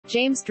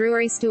James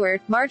Drury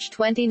Stewart, March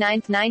 29,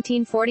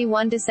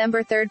 1941 –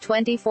 December 3,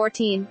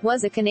 2014,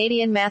 was a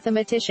Canadian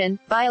mathematician,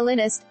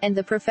 violinist, and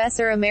the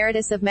Professor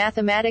Emeritus of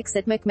Mathematics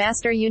at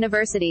McMaster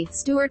University.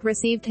 Stewart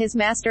received his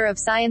Master of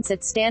Science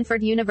at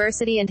Stanford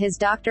University and his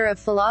Doctor of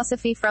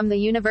Philosophy from the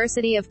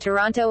University of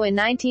Toronto in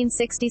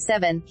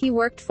 1967. He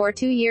worked for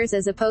 2 years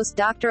as a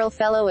postdoctoral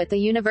fellow at the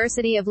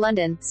University of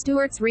London.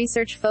 Stewart's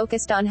research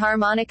focused on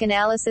harmonic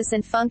analysis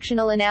and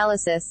functional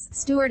analysis.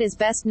 Stewart is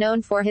best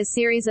known for his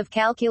series of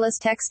calculus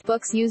textbooks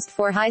used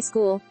for high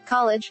school,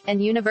 college,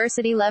 and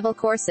university-level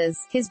courses.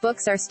 His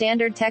books are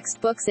standard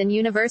textbooks in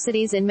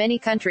universities in many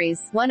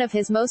countries. One of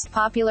his most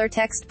popular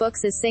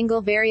textbooks is Single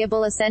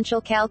Variable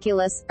Essential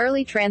Calculus,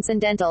 Early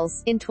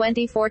Transcendentals. In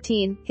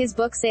 2014, his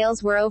book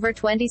sales were over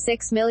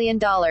 $26 million.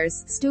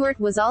 Stewart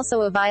was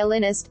also a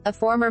violinist, a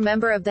former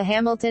member of the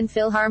Hamilton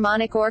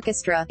Philharmonic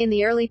Orchestra. In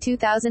the early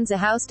 2000s, a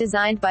house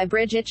designed by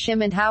Bridget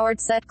Shim and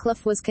Howard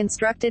Sutcliffe was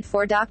constructed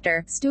for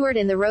Dr. Stewart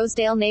in the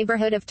Rosedale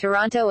neighborhood of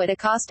Toronto at a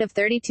cost of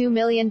 $32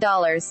 million.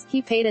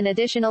 He paid an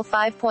additional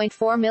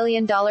 $5.4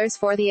 million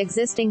for the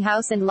existing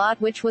house and lot,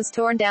 which was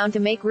torn down to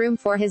make room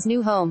for his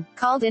new home,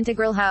 called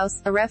Integral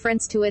House, a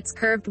reference to its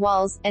curved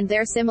walls, and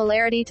their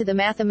similarity to the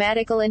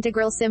mathematical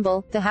integral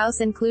symbol. The house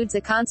includes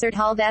a concert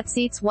hall that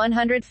seats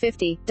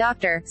 150.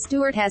 Dr.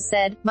 Stewart has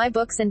said, "My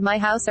books and my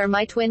house are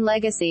my twin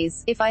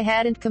legacies. If I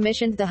hadn't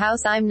commissioned the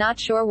house, I'm not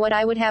sure what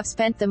I would have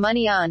spent the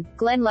money on."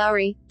 Glenn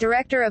Lowry,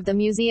 director of the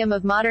Museum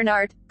of Modern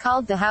Art,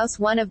 called the house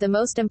one of the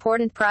most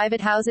important private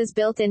houses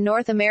built in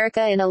North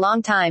America in a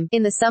long time.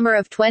 In the summer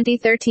of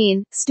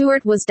 2013,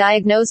 Stewart was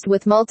diagnosed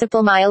with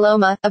multiple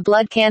myeloma, a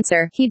blood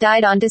cancer. He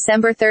died on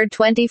December 3,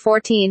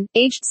 2014,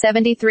 aged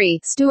 73.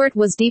 Stewart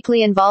was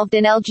deeply involved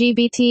in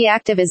LGBT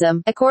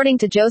activism. According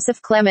to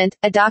Joseph Clement,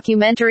 a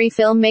documentary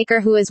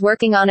filmmaker who is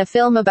working on a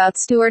film about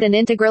Stewart and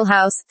Integral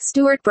House,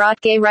 Stewart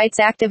brought gay rights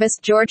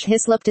activist George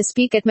Hislop to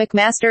speak at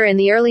McMaster in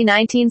the early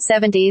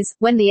 1970s,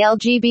 when the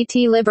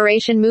LGBT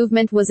liberation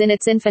movement was in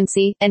its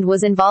infancy, and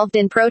was involved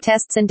in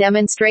protests and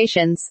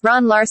demonstrations.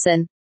 Ron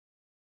Larson,